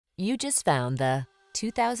You just found the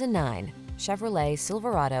 2009 Chevrolet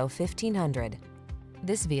Silverado 1500.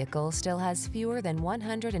 This vehicle still has fewer than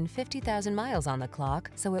 150,000 miles on the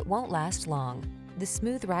clock, so it won't last long. The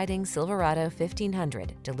smooth-riding Silverado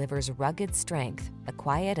 1500 delivers rugged strength, a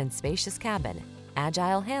quiet and spacious cabin,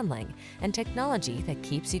 agile handling, and technology that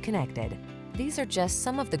keeps you connected. These are just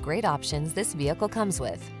some of the great options this vehicle comes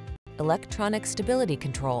with: electronic stability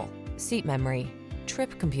control, seat memory,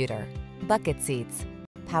 trip computer, bucket seats,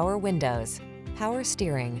 power windows, power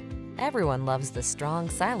steering. Everyone loves the strong,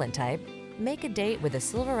 silent type. Make a date with a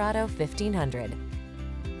Silverado 1500.